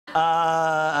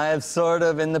I have sort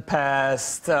of in the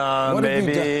past,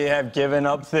 maybe have given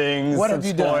up things. What have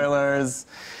you done? Spoilers.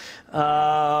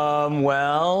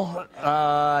 Well,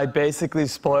 I basically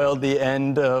spoiled the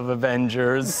end of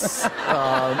Avengers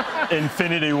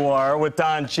Infinity War with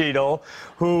Don Cheadle,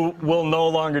 who will no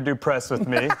longer do press with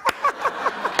me.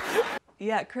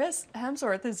 Yeah, Chris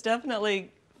Hemsworth has definitely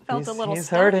felt a little he's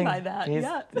stung hurting. by that.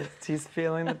 He's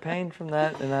feeling the pain from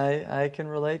that, and I can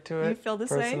relate to it. You feel the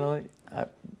personally.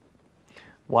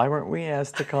 Why weren't we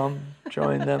asked to come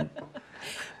join them?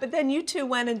 But then you two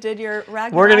went and did your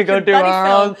Ragnarok. We're gonna go do our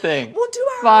film. own thing. We'll do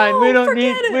our Fine, own. we don't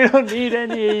Forget need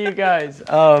any of you guys. Do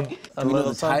we know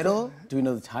the title? Do we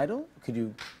know the title? Could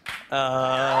you?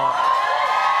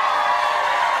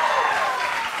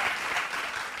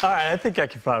 All right, I think I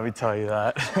could probably tell you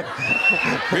that.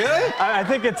 Really? I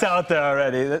think it's out there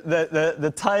already.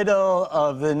 The title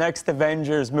of the next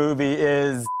Avengers movie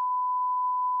is...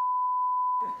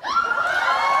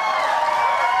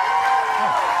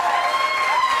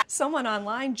 Someone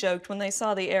online joked when they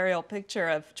saw the aerial picture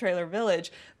of Trailer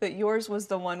Village that yours was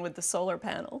the one with the solar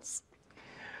panels.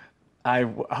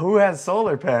 Who has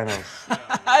solar panels?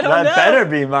 I don't know. That better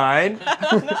be mine.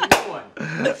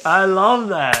 I love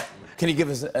that. Can you give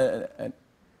us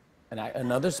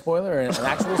another spoiler or an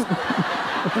actual spoiler?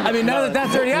 I mean, now that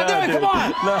that's already out there, come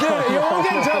on! Dude, you won't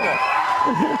get in trouble.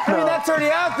 I mean, that's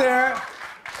already out there.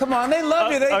 Come on, they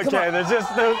love you. Okay, there's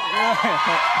just...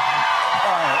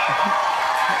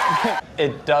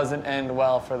 It doesn't end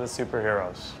well for the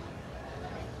superheroes.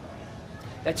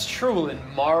 That's true. In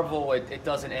Marvel, it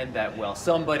doesn't end that well.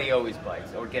 Somebody always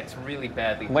bites or gets really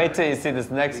badly hurt. Wait till you see this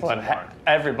next one.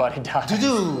 Everybody dies.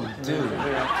 Dude.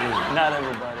 Not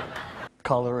everybody.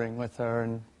 Coloring with her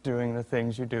and doing the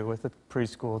things you do with a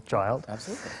preschool child.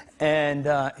 Absolutely. And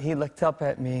he looked up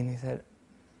at me and he said,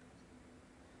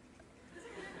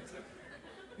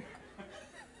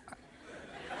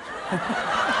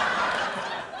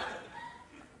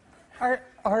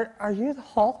 Are you the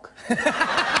Hulk?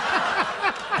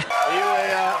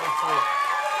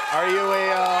 Are you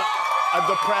a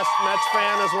depressed Mets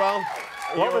fan as well?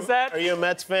 What was that? Are you a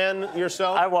Mets fan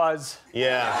yourself? I was.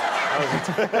 Yeah.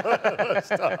 That was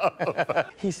tough.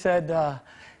 He said,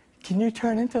 can you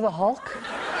turn into the Hulk?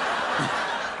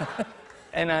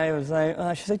 And I was like,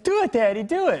 she's like, do it, Daddy,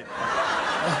 do it.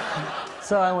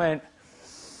 So I went,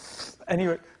 and he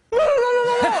went, no.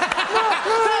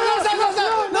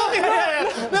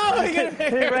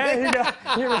 He ran.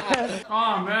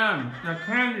 Oh man, the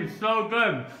candy's so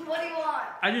good. What do you want?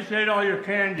 I just ate all your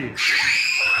candy. Oh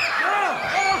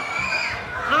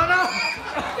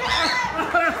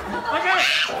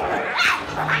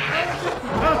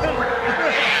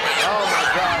my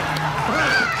God.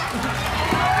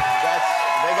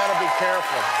 They gotta be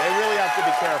careful. They really have to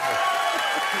be careful.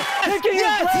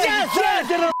 Yes!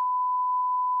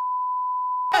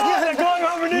 They're going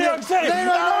over New York City.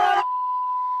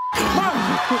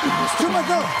 It's too much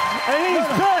going. And he's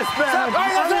pissed, man.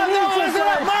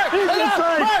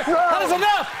 That's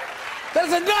enough!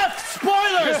 That's enough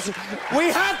spoilers!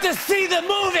 We have to see the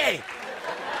movie!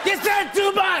 You said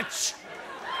too much!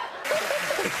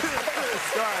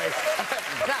 Sorry.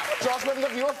 Now, Josh, what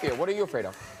have you off here? What are you afraid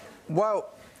of?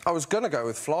 Well, I was going to go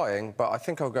with flying, but I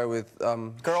think I'll go with...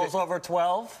 Girls over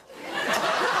 12?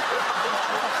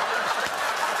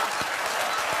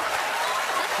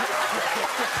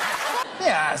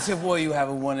 Yeah, I said, well, you have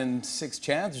a 1 in 6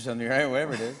 chance or something, right?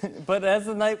 Whatever it is. But as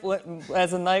the night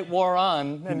wore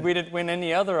on, and we didn't win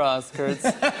any other Oscars,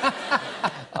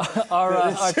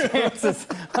 our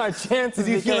chances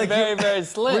became very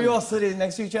slim. Were you all sitting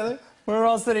next to each other? We were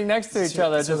all sitting next to each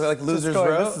other. So like losers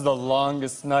going, row? This is the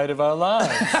longest night of our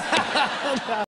lives.